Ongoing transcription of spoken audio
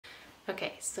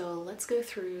Okay, so let's go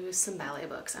through some ballet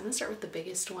books. I'm gonna start with the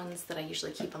biggest ones that I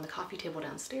usually keep on the coffee table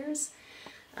downstairs,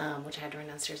 which I had to run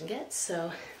downstairs and get.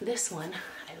 So this one,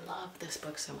 I love this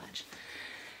book so much,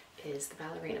 is The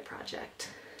Ballerina Project.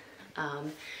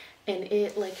 And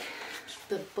it, like,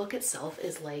 the book itself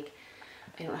is like,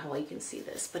 I don't know how well you can see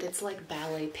this, but it's like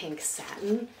ballet pink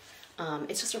satin.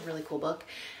 It's just a really cool book.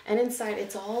 And inside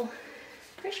it's all,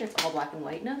 pretty sure it's all black and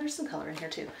white. No, there's some color in here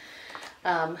too.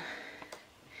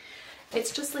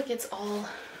 It's just like, it's all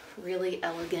really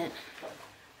elegant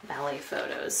ballet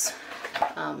photos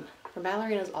from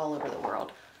ballerinas all over the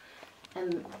world.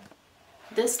 And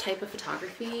this type of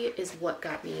photography is what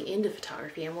got me into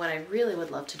photography and what I really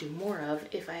would love to do more of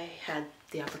if I had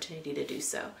the opportunity to do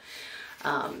so.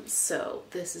 So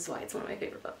this is why it's one of my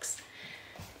favorite books.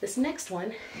 This next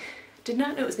one, did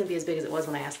not know it was going to be as big as it was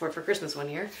when I asked for it for Christmas one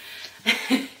year,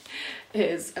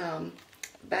 is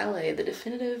Ballet, the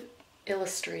Definitive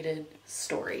Illustrated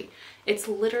Story. It's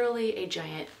literally a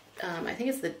giant, I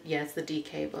think it's the, yeah, it's the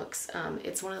DK books.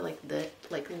 It's one of like the,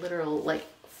 literal, like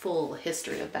full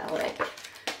history of ballet.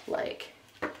 Like,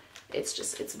 it's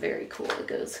just, it's very cool. It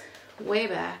goes way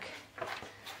back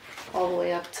all the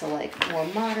way up to like more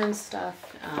modern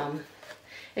stuff.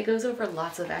 It goes over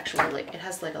lots of actual, like, it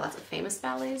has like lots of famous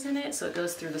ballets in it. So it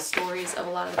goes through the stories of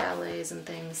a lot of the ballets and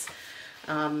things.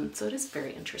 So it is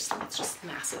very interesting. It's just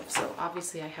massive. So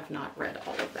obviously I have not read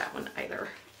all of that one either.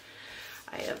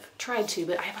 I have tried to,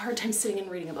 but I have a hard time sitting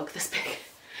and reading a book this big.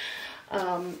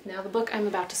 Now the book I'm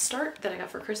about to start that I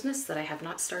got for Christmas that I have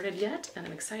not started yet, and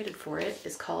I'm excited for it,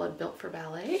 is called Built for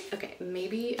Ballet. Okay,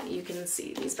 maybe you can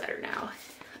see these better now.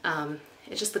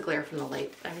 It's just the glare from the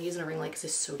light. I'm using a ring light because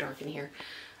it's so dark in here.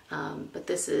 But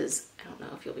this is, I don't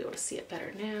know if you'll be able to see it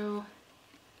better now.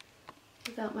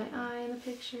 Without my eye in the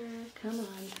picture. Come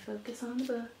on, focus on the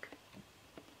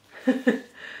book.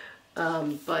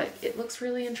 But it looks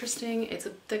really interesting. It's a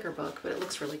thicker book, but it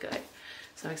looks really good.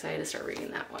 So I'm excited to start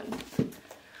reading that one.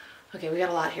 Okay, we got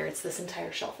a lot here. It's this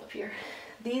entire shelf up here.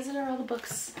 These are all the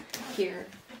books here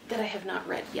that I have not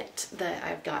read yet that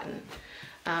I've gotten.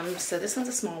 So this one's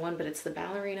a small one, but it's The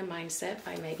Ballerina Mindset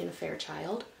by Megan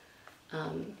Fairchild.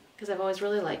 Because I've always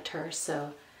really liked her,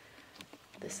 so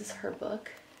this is her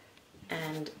book.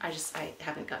 And I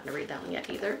haven't gotten to read that one yet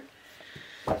either.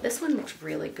 This one looks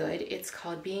really good. It's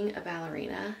called Being a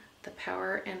Ballerina, The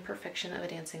Power and Perfection of a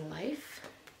Dancing Life.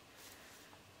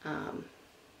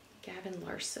 Gavin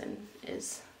Larson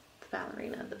is the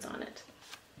ballerina that's on it.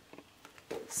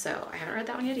 So I haven't read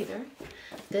that one yet either.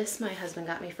 This my husband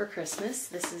got me for Christmas.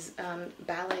 This is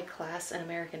Ballet Class in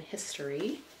American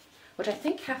History, which I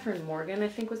think Catherine Morgan,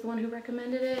 was the one who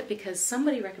recommended it, because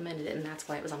somebody recommended it and that's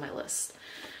why it was on my list.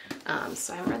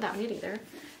 So I haven't read that one yet either.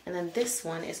 And then this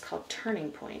one is called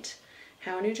Turning Point,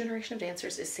 How a New Generation of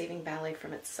Dancers is Saving Ballet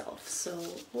from Itself.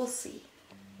 So we'll see.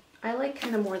 I like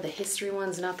kind of more the history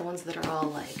ones, not the ones that are all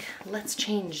like, let's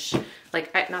change.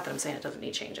 Like, not that I'm saying it doesn't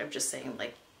need change. I'm just saying,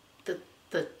 like,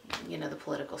 you know, the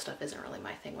political stuff isn't really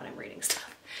my thing when I'm reading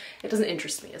stuff. It doesn't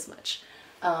interest me as much.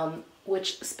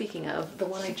 Which, speaking of, the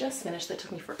one I just finished that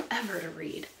took me forever to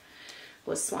read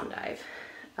was Swan Dive.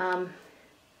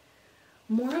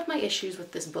 More of my issues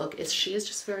with this book is she is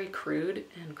just very crude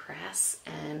and crass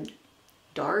and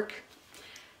dark.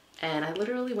 And I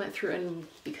literally went through, and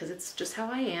because it's just how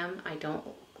I am, I don't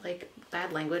like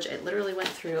bad language. I literally went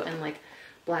through and like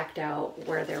blacked out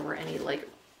where there were any like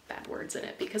bad words in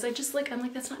it, because I just like, I'm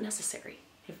like, that's not necessary.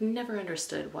 I've never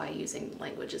understood why using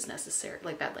language is necessary,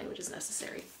 like bad language is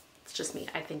necessary. It's just me.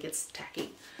 I think it's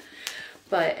tacky.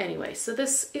 But anyway, so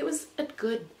it was a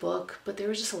good book, but there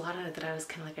was just a lot in it that I was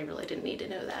kind of like, I really didn't need to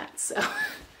know that. So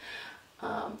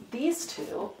these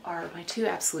two are my two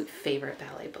absolute favorite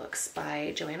ballet books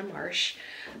by Joanna Marsh.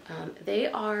 They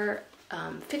are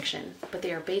fiction, but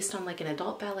they are based on like an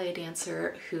adult ballet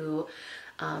dancer who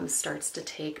starts to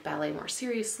take ballet more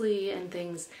seriously and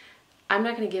things. I'm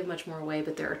not going to give much more away,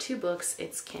 but there are two books.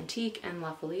 It's Cantique and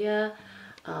La Folia.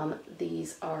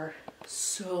 These are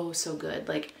so good.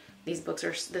 Like, these books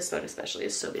are, this book especially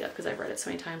is so beat up because I've read it so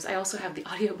many times. I also have the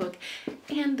audiobook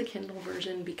and the Kindle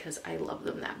version because I love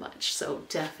them that much. So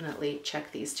definitely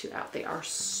check these two out. They are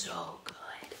so good.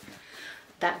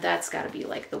 That's got to be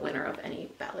like the winner of any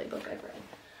ballet book I've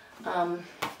read.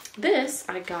 This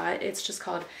I got, it's just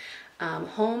called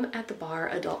Home at the Bar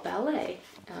Adult Ballet.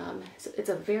 It's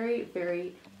a very,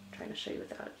 I'm trying to show you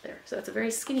without it there. So it's a very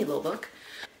skinny little book.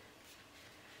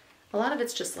 A lot of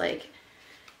it's just like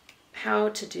how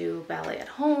to do ballet at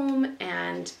home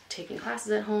and taking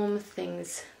classes at home,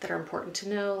 things that are important to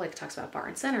know. Like, it talks about bar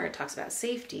and center, it talks about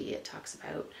safety, it talks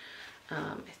about,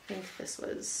 I think this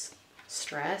was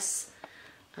stress.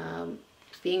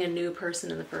 being a new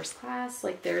person in the first class.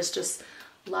 Like there's just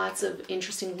lots of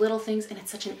interesting little things, and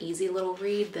it's such an easy little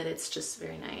read that it's just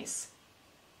very nice.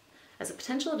 As a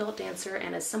potential adult dancer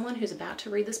and as someone who's about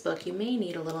to read this book, you may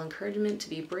need a little encouragement to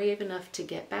be brave enough to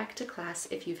get back to class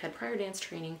if you've had prior dance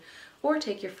training, or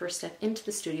take your first step into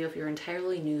the studio if you're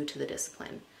entirely new to the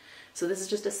discipline. So this is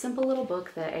just a simple little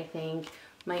book that I think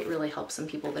might really help some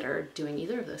people that are doing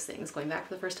either of those things, going back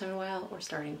for the first time in a while or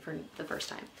starting for the first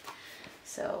time.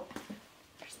 So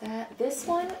there's that. This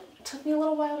one took me a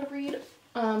little while to read,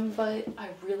 but I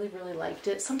really, really liked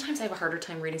it. Sometimes I have a harder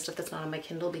time reading stuff that's not on my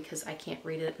Kindle because I can't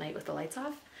read it at night with the lights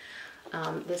off.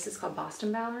 This is called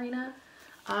Boston Ballerina.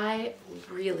 I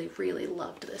really, really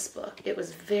loved this book. It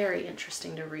was very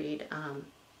interesting to read.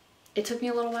 It took me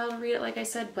a little while to read it, like I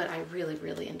said, but I really,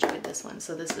 really enjoyed this one.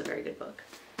 So this is a very good book.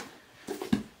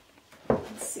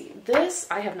 Let's see, this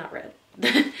I have not read.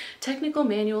 Technical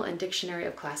Manual and Dictionary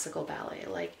of Classical Ballet.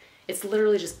 Like, it's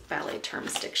literally just ballet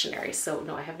terms dictionary. So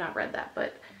no, I have not read that,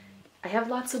 but I have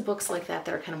lots of books like that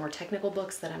that are kind of more technical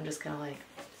books that I'm just kind of like,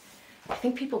 I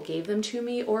think people gave them to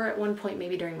me, or at one point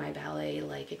maybe during my ballet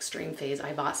like extreme phase,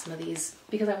 I bought some of these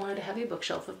because I wanted to have a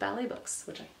bookshelf of ballet books,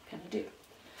 which I kind of do.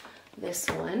 This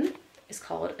one is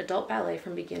called Adult Ballet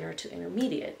from Beginner to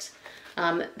Intermediate.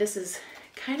 This is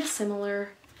kind of similar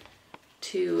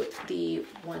to the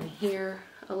one here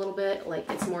a little bit. Like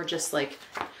it's more just like,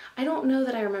 I don't know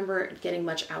that I remember getting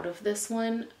much out of this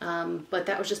one, but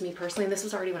that was just me personally. And this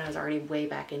was already when I was already way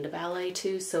back into ballet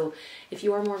too. So if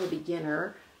you are more of a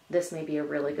beginner, this may be a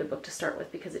really good book to start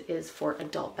with because it is for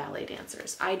adult ballet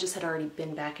dancers. I just had already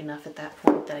been back enough at that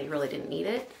point that I really didn't need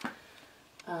it.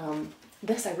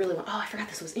 This I really want, oh, I forgot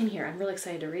this was in here. I'm really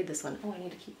excited to read this one. Oh, I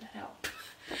need to keep that out.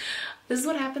 This is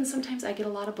what happens sometimes. I get a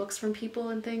lot of books from people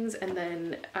and things, and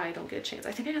then I don't get a chance.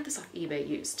 I think I got this off eBay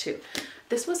used too.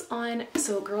 This was on,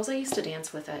 so girls I used to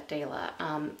dance with at De La,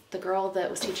 the girl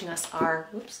that was teaching us our,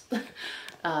 whoops,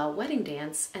 wedding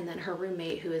dance, and then her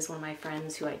roommate, who is one of my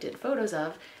friends who I did photos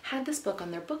of, had this book on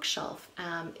their bookshelf.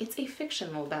 It's a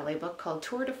fictional ballet book called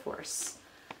Tour de Force.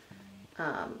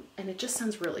 And it just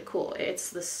sounds really cool. It's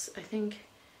this, I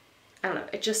don't know,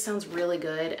 it just sounds really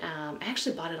good. I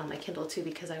actually bought it on my Kindle too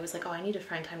because I was like, oh, I need to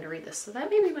find time to read this. So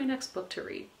that may be my next book to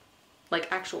read,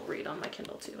 like actual read on my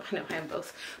Kindle too. I know I have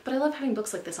both, but I love having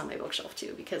books like this on my bookshelf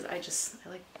too because I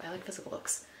like physical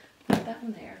books. Put that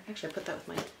one there. Actually, I put that with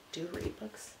my do read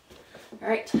books. All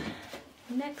right,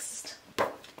 next.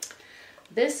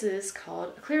 This is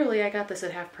called, clearly I got this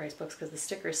at Half Price Books because the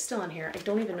sticker is still on here. I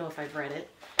don't even know if I've read it.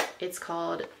 It's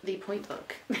called The Point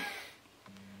Book.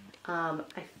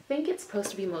 I think it's supposed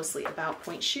to be mostly about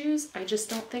point shoes. I just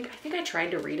don't think, I think I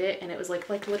tried to read it and it was like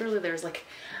literally there's like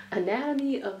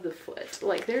anatomy of the foot.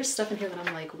 Like there's stuff in here that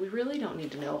I'm like, we really don't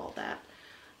need to know all that.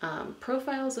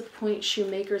 Profiles of point shoe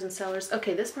makers and sellers.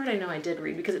 Okay, this part I know I did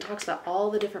read because it talks about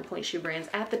all the different point shoe brands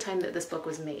at the time that this book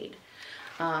was made.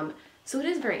 So it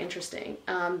is very interesting.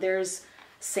 There's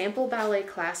sample ballet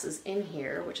classes in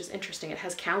here, which is interesting. It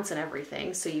has counts and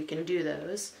everything, so you can do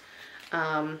those.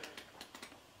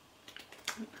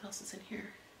 What else is in here?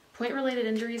 Point-related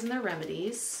injuries and their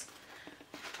remedies.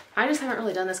 I just haven't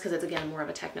really done this because it's, again, more of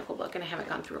a technical book, and I haven't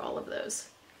gone through all of those.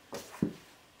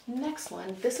 Next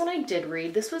one. This one I did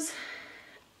read. This was,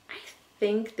 I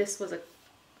think this was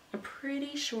I'm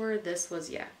pretty sure this was,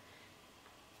 yeah.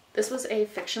 This was a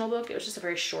fictional book. It was just a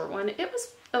very short one. It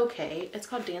was okay. It's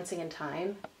called Dancing in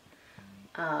Time.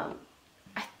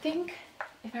 I think,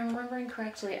 if I'm remembering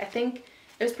correctly, I think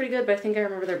it was pretty good, but I think I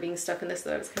remember there being stuff in this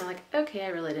that I was kind of like, okay, I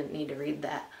really didn't need to read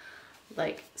that.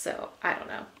 Like, so, I don't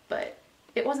know, but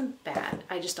it wasn't bad.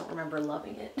 I just don't remember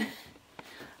loving it.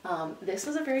 This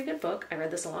was a very good book. I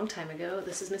read this a long time ago.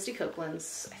 This is Misty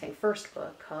Copeland's, I think, first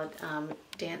book called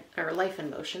Life in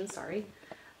Motion, sorry.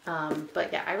 But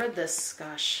yeah, I read this,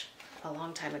 gosh, a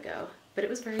long time ago, but it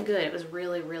was very good. It was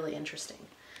really, really interesting.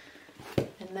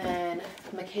 And then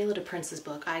Michaela de Prince's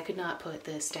book, I could not put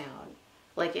this down.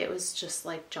 Like, it was just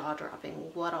like jaw-dropping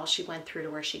what all she went through to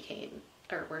where she came,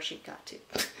 or where she got to.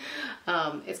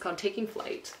 It's called Taking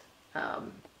Flight.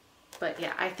 But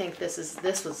yeah, I think this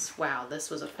was, wow, this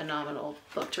was a phenomenal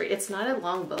book to read. It's not a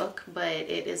long book, but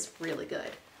it is really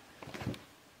good.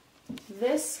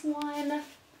 This one,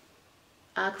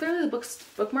 clearly the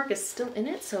bookmark is still in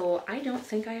it, so I don't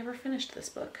think I ever finished this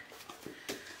book.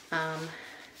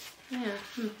 Yeah,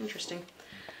 interesting.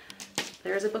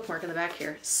 There's a bookmark in the back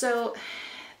here. So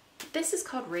this is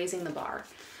called Raising the Bar.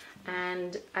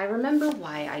 And I remember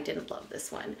why I didn't love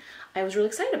this one. I was really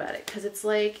excited about it because it's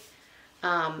like,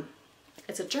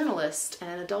 it's a journalist and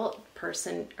an adult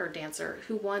person or dancer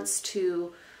who wants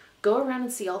to go around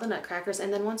and see all the Nutcrackers,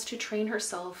 and then wants to train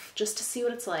herself just to see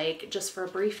what it's like, just for a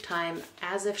brief time,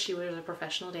 as if she was a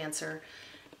professional dancer,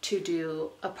 to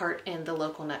do a part in the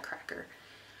local Nutcracker.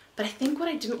 But I think what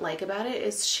I didn't like about it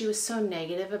is she was so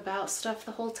negative about stuff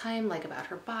the whole time, like about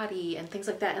her body and things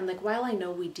like that. And like, while I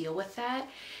know we deal with that,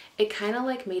 it kind of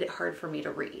like made it hard for me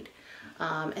to read.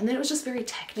 And then it was just very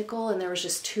technical, and there was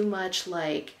just too much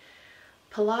like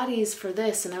Pilates for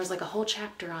this, and there was like a whole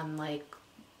chapter on like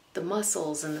the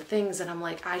muscles and the things, and I'm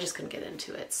like, I just couldn't get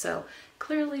into it. So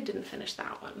clearly didn't finish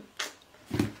that one.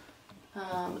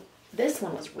 This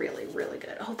one was really, really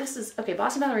good. Oh, this is, okay,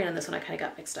 Boston Ballerina and this one I kind of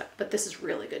got mixed up, but this is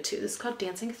really good too. This is called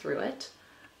Dancing Through It.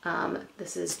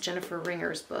 This is Jennifer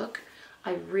Ringer's book.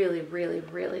 I really, really,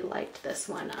 really liked this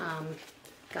one.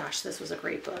 Gosh, this was a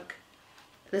great book.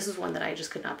 This is one that I just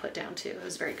could not put down too. It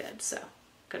was very good, so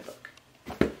good book.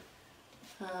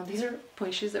 These are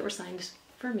pointe shoes that were signed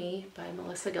for me by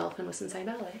Melissa Gelfin with Cincinnati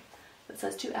Ballet. That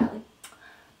says to Allie.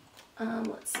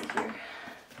 Let's see here.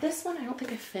 This one I don't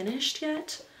think I finished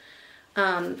yet.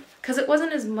 Because it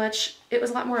wasn't as much, it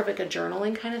was a lot more of like a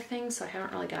journaling kind of thing, so I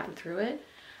haven't really gotten through it.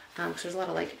 Because there's a lot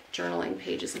of like journaling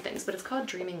pages and things, but it's called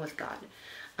Dreaming with God.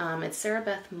 It's Sarah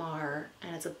Beth Marr,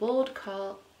 and it's a bold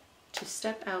call to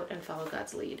step out and follow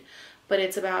God's lead. But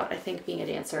it's about, I think, being a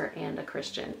dancer and a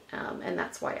Christian, and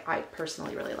that's why I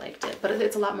personally really liked it. But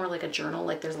it's a lot more like a journal,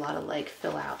 like there's a lot of like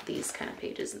fill out these kind of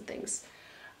pages and things.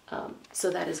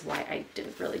 So that is why I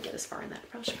didn't really get as far in that. I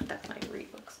probably should put that in my read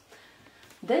books.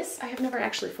 This I have never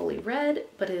actually fully read,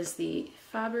 but is the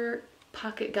Faber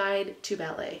Pocket Guide to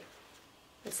Ballet.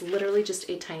 It's literally just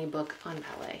a tiny book on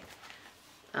ballet.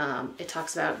 It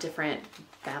talks about different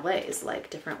ballets,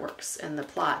 like different works and the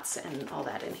plots and all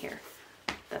that in here.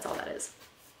 That's all that is.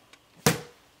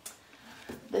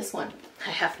 This one I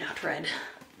have not read.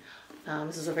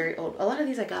 This is a very old, a lot of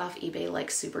these I got off eBay like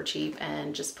super cheap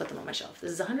and just put them on my shelf.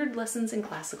 This is 100 Lessons in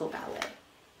Classical Ballet.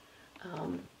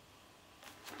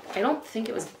 I don't think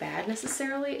it was bad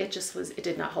necessarily. It just was, it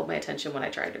did not hold my attention when I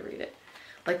tried to read it.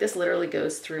 Like this literally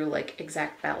goes through like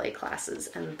exact ballet classes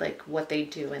and like what they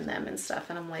do in them and stuff.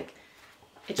 And I'm like,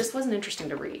 it just wasn't interesting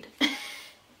to read.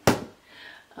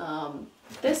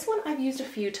 This one I've used a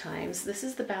few times. This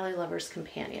is the Ballet Lover's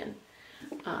Companion.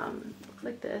 Looks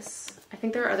like this. I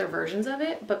think there are other versions of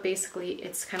it, but basically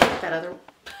it's kind of like that other,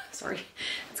 sorry.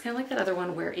 It's kind of like that other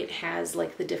one where it has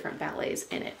like the different ballets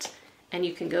in it. And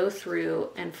you can go through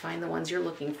and find the ones you're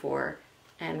looking for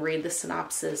and read the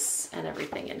synopsis and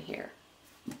everything in here.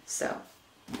 So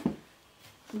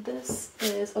this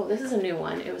is, oh, this is a new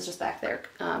one. It was just back there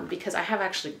because I have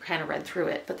actually kind of read through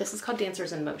it, but this is called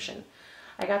Dancers in Motion.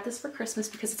 I got this for Christmas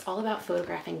because it's all about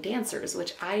photographing dancers,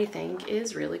 which I think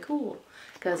is really cool.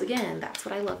 Because again, that's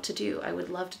what I love to do. I would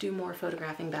love to do more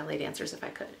photographing ballet dancers if I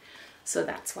could. So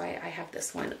that's why I have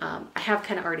this one. I have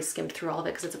kind of already skimmed through all of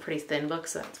it because it's a pretty thin book,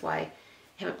 so that's why I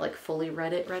haven't like fully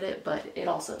read it, but it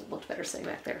also looked better sitting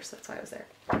back there, so that's why I was there.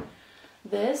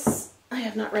 This I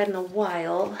have not read in a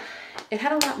while. It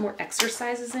had a lot more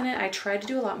exercises in it. I tried to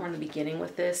do a lot more in the beginning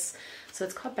with this. So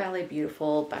it's called Ballet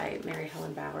Beautiful by Mary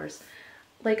Helen Bowers.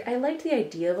 Like, I liked the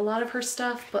idea of a lot of her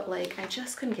stuff, but like I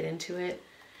just couldn't get into it.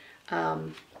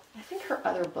 I think her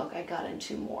other book I got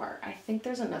into more. I think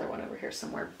there's another one over here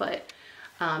somewhere, but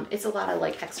it's a lot of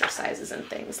like exercises and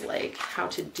things, like how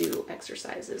to do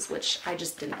exercises, which I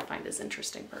just didn't find as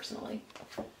interesting personally.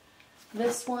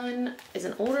 This one is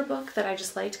an older book that I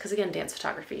just liked because, again, dance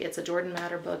photography. It's a Jordan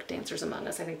Matter book, Dancers Among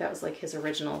Us. I think that was like his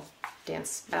original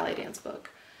ballet dance book.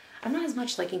 I'm not as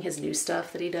much liking his new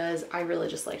stuff that he does. I really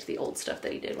just liked the old stuff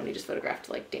that he did when he just photographed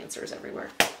like dancers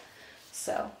everywhere.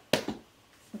 So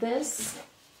this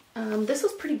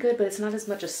was pretty good, but it's not as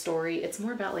much a story. It's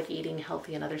more about like eating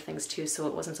healthy and other things too, so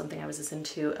it wasn't something I was as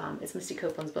into. It's Misty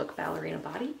Copeland's book, Ballerina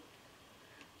Body.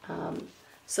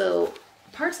 So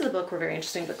parts of the book were very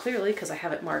interesting, but clearly, because I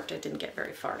have it marked, I didn't get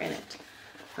very far in it.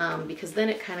 Because then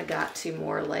it kind of got to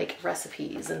more like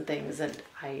recipes and things, and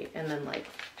then like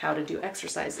how to do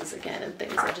exercises again and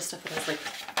things. I just stuff that I was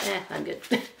like, I'm good.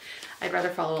 I'd rather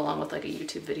follow along with like a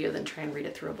YouTube video than try and read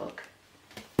it through a book.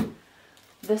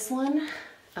 This one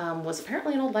was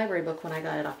apparently an old library book when I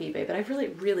got it off eBay, but I really,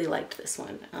 really liked this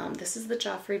one. This is the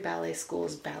Joffrey Ballet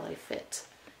School's Ballet Fit.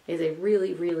 It is a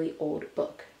really, really old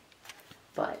book,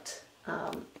 but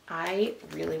I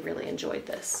really, really enjoyed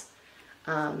this.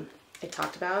 It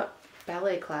talked about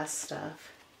ballet class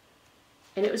stuff,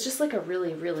 and it was just like a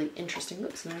really, really interesting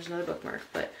book. So there's another bookmark,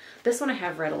 but this one I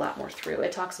have read a lot more through.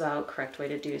 It talks about correct way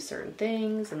to do certain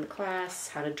things in the class,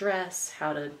 how to dress,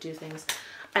 how to do things.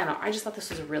 I don't know, I just thought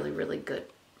this was a really, really good,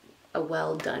 a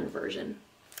well done version.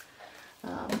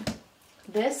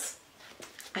 This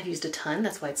I've used a ton,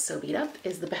 that's why it's so beat up,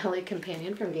 is the Ballet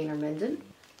Companion from Gaynor Minden.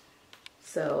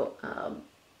 So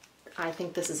I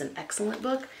think this is an excellent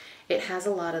book. It has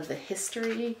a lot of the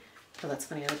history. Oh, that's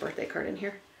funny, I have a birthday card in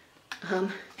here.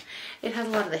 It has a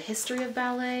lot of the history of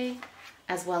ballet,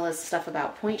 as well as stuff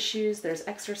about point shoes. There's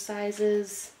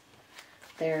exercises.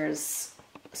 There's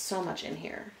so much in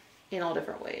here in all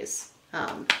different ways.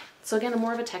 So again,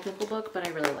 more of a technical book, but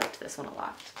I really liked this one a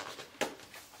lot.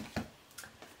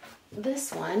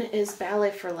 This one is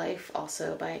Ballet for Life,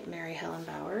 also by Mary Helen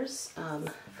Bowers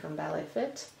from Ballet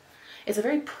Fit. It's a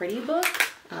very pretty book.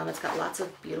 It's got lots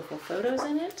of beautiful photos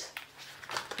in it.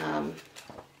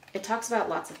 It talks about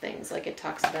lots of things. Like it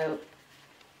talks about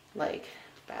like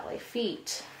ballet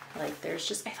feet. Like there's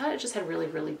just, I thought it just had really,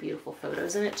 really beautiful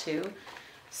photos in it too.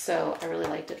 So I really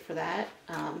liked it for that.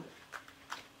 Trying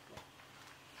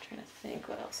to think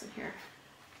what else in here.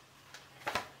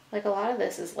 Like a lot of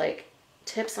this is like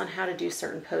tips on how to do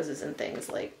certain poses and things,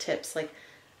 like tips like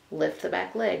lift the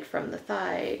back leg from the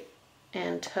thigh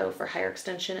and toe for higher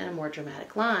extension and a more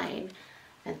dramatic line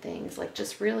and things, like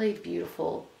just really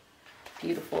beautiful,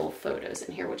 beautiful photos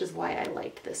in here, which is why I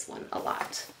liked this one a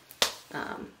lot.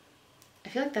 I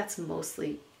feel like that's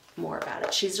mostly more about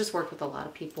it. She's just worked with a lot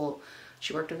of people.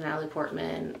 She worked with Natalie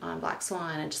Portman on Black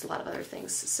Swan and just a lot of other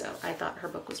things. So I thought her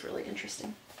book was really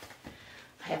interesting.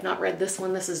 I have not read this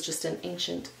one. This is just an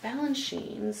Ancient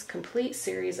Balanchine's complete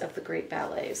series of the great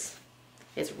ballets.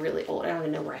 It's really old. I don't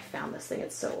even know where I found this thing.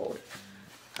 It's so old.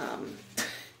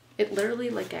 It literally,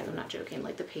 like, I'm not joking,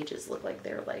 like the pages look like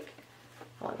they're like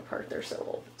falling apart. They're so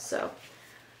old. So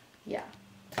yeah,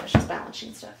 it's just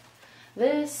Balanchine stuff.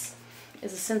 This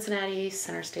is a Cincinnati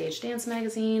Center Stage Dance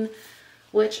magazine,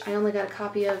 which I only got a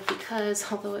copy of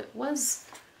because, although it was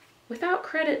without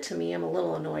credit to me, I'm a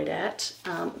little annoyed at,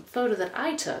 photo that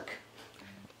I took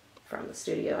from the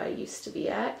studio I used to be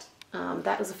at.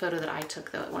 That was a photo that I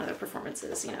took though at one of their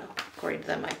performances. You know, according to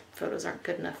them, my photos aren't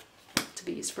good enough to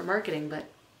be used for marketing, but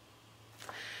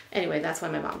anyway, that's why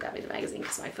my mom got me the magazine,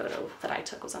 because my photo that I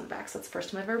took was on the back. So that's the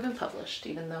first time I've ever been published,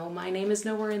 even though my name is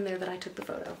nowhere in there that I took the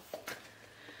photo.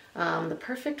 The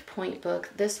Perfect Point book.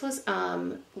 This was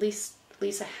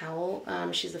Lisa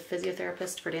Howell. She's a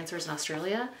physiotherapist for dancers in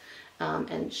Australia.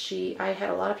 And I had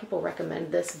a lot of people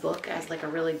recommend this book as like a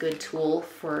really good tool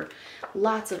for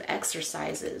lots of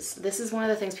exercises. This is one of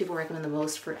the things people recommend the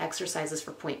most for exercises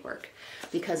for point work,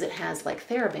 because it has like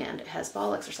TheraBand, it has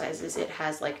ball exercises, it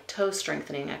has like toe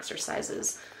strengthening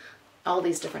exercises, all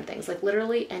these different things, like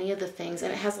literally any of the things.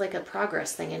 And it has like a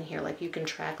progress thing in here, like you can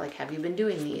track, like, have you been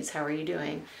doing these? How are you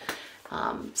doing?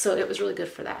 So it was really good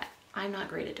for that. I'm not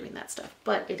great at doing that stuff,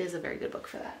 but it is a very good book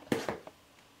for that.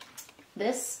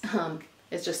 This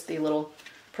is just the little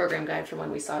program guide from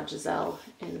when we saw Giselle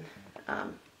in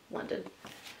London.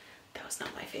 That was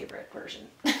not my favorite version.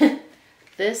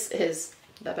 This is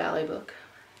the ballet book,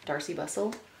 Darcy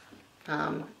Bustle.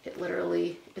 It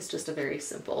literally is just a very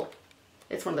simple,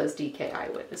 it's one of those DK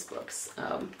Eyewitness books.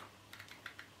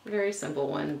 Very simple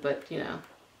one, but you know,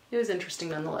 it was interesting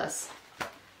nonetheless.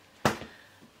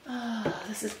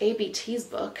 This is ABT's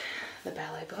book, the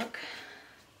ballet book.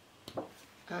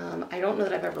 I don't know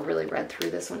that I've ever really read through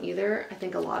this one either. I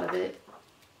think a lot of it,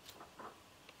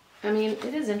 I mean,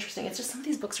 it is interesting. It's just some of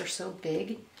these books are so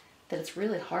big that it's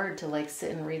really hard to like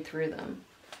sit and read through them.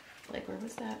 Like, where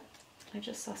was that? I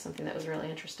just saw something that was really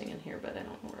interesting in here, but I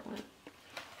don't know where it went.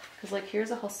 Because like,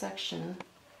 here's a whole section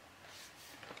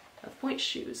of point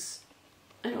shoes.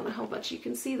 I don't know how much you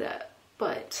can see that,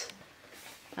 but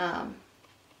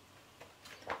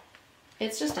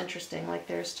it's just interesting. Like,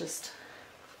 there's just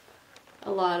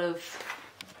a lot of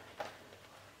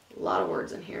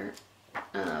words in here.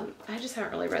 I just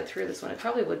haven't really read through this one. It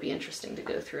probably would be interesting to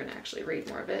go through and actually read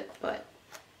more of it, but,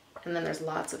 and then there's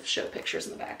lots of show pictures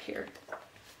in the back here.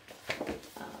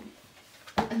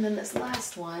 And then this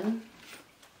last one,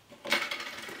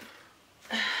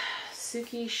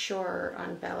 Suki Shore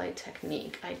on ballet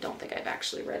technique. I don't think I've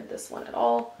actually read this one at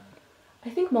all. I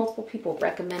think multiple people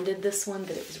recommended this one,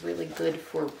 that it was really good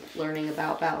for learning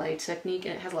about ballet technique,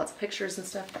 and it has lots of pictures and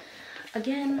stuff.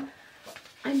 Again,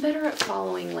 I'm better at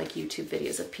following like YouTube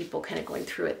videos of people kind of going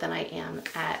through it than I am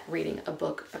at reading a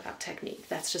book about technique.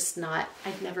 That's just not,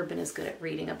 I've never been as good at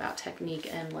reading about technique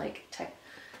and like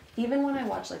even when I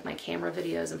watch like my camera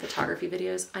videos and photography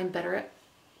videos, I'm better at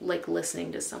like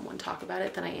listening to someone talk about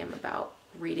it than I am about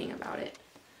reading about it.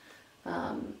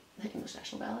 The English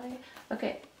National Ballet.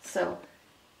 Okay, so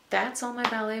that's all my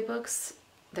ballet books.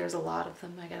 There's a lot of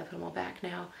them. I gotta put them all back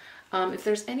now. If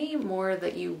there's any more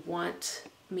that you want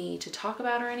me to talk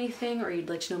about or anything, or you'd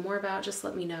like to know more about, just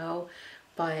let me know.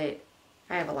 But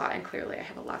I have a lot, and clearly I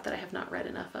have a lot that I have not read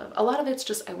enough of. A lot of it's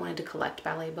just I wanted to collect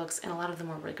ballet books, and a lot of them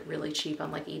were like really cheap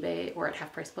on like eBay or at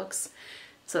half price books.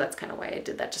 So that's kind of why I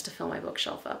did that, just to fill my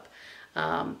bookshelf up.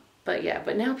 But yeah,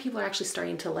 but now people are actually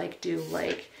starting to like do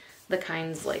like the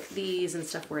kinds like these and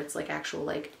stuff where it's like actual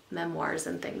like memoirs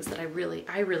and things that I really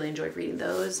enjoyed reading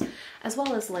those, as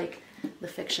well as like the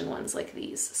fiction ones like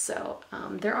these. So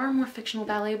there are more fictional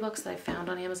ballet books that I found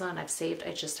on Amazon. I've saved,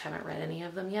 I just haven't read any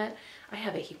of them yet. I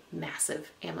have a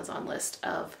massive Amazon list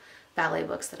of ballet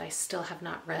books that I still have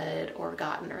not read or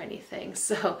gotten or anything.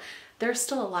 So there's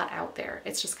still a lot out there.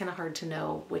 It's just kind of hard to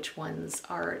know which ones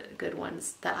are good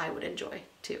ones that I would enjoy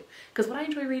too. Because what I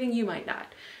enjoy reading, you might not.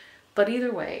 But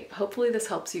either way, hopefully this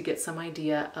helps you get some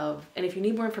idea of, and if you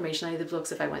need more information on any of the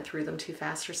books, if I went through them too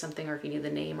fast or something, or if you need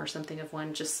the name or something of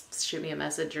one, just shoot me a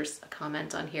message or a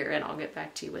comment on here and I'll get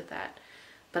back to you with that.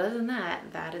 But other than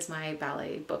that, that is my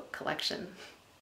ballet book collection.